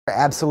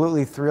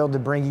Absolutely thrilled to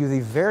bring you the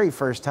very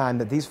first time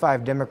that these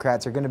five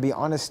Democrats are going to be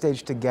on a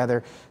stage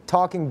together,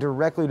 talking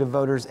directly to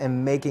voters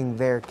and making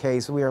their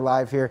case. We are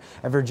live here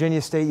at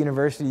Virginia State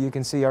University. You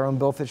can see our own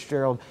Bill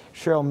Fitzgerald,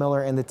 Cheryl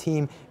Miller, and the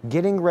team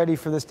getting ready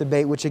for this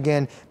debate, which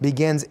again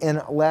begins in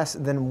less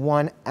than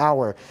 1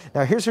 hour.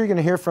 Now, here's who you're going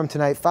to hear from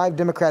tonight. Five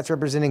Democrats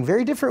representing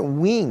very different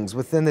wings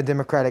within the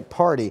Democratic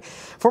Party.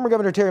 Former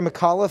Governor Terry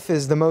McAuliffe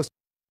is the most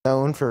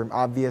known for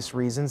obvious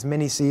reasons.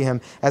 Many see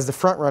him as the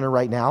front runner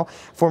right now.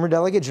 Former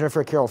Delegate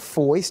Jennifer Carroll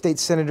Foy, State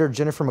Senator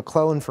Jennifer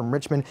McClellan from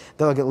Richmond,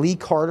 Delegate Lee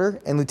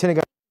Carter, and Lieutenant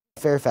Governor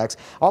Fairfax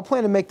all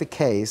plan to make the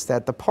case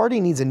that the party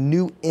needs a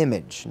new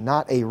image,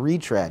 not a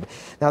retread.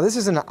 Now, this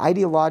is an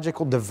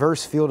ideological,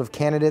 diverse field of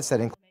candidates that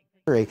include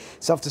a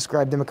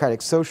self-described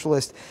democratic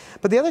socialist,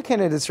 but the other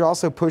candidates are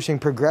also pushing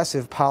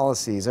progressive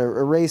policies, a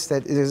race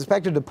that is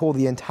expected to pull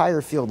the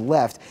entire field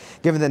left,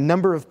 given the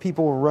number of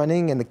people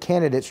running and the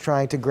candidates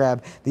trying to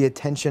grab the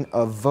attention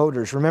of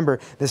voters. Remember,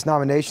 this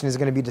nomination is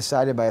going to be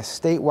decided by a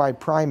statewide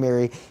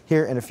primary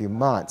here in a few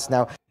months.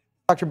 Now,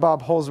 Dr.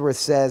 Bob Holsworth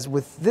says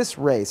with this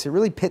race, it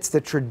really pits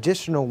the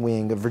traditional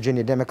wing of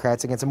Virginia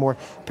Democrats against a more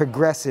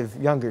progressive,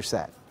 younger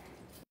set.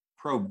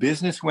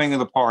 Pro-business wing of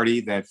the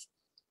party that's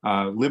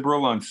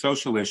liberal on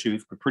social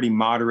issues, but pretty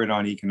moderate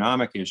on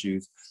economic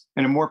issues,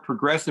 and a more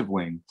progressive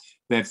wing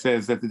that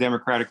says that the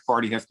Democratic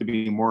Party has to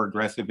be more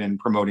aggressive in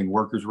promoting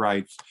workers'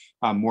 rights,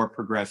 more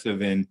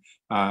progressive in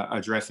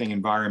addressing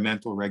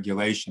environmental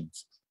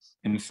regulations.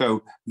 And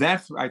so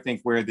that's, I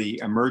think, where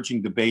the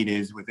emerging debate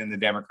is within the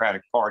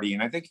Democratic Party.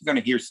 And I think you're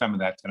going to hear some of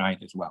that tonight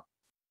as well.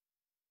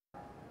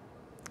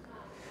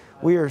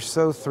 We are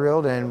so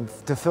thrilled and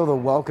to feel the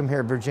welcome here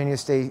at Virginia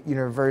State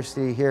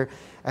University here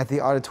at the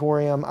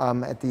auditorium,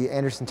 at the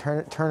Anderson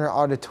Turner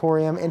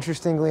Auditorium.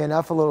 Interestingly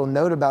enough, a little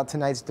note about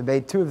tonight's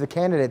debate. Two of the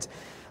candidates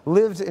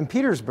lived in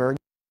Petersburg,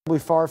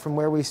 far from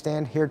where we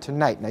stand here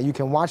tonight. Now, you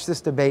can watch this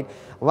debate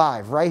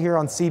live right here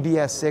on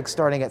CBS 6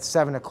 starting at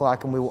 7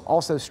 o'clock, and we will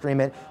also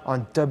stream it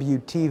on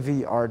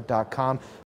WTVR.com.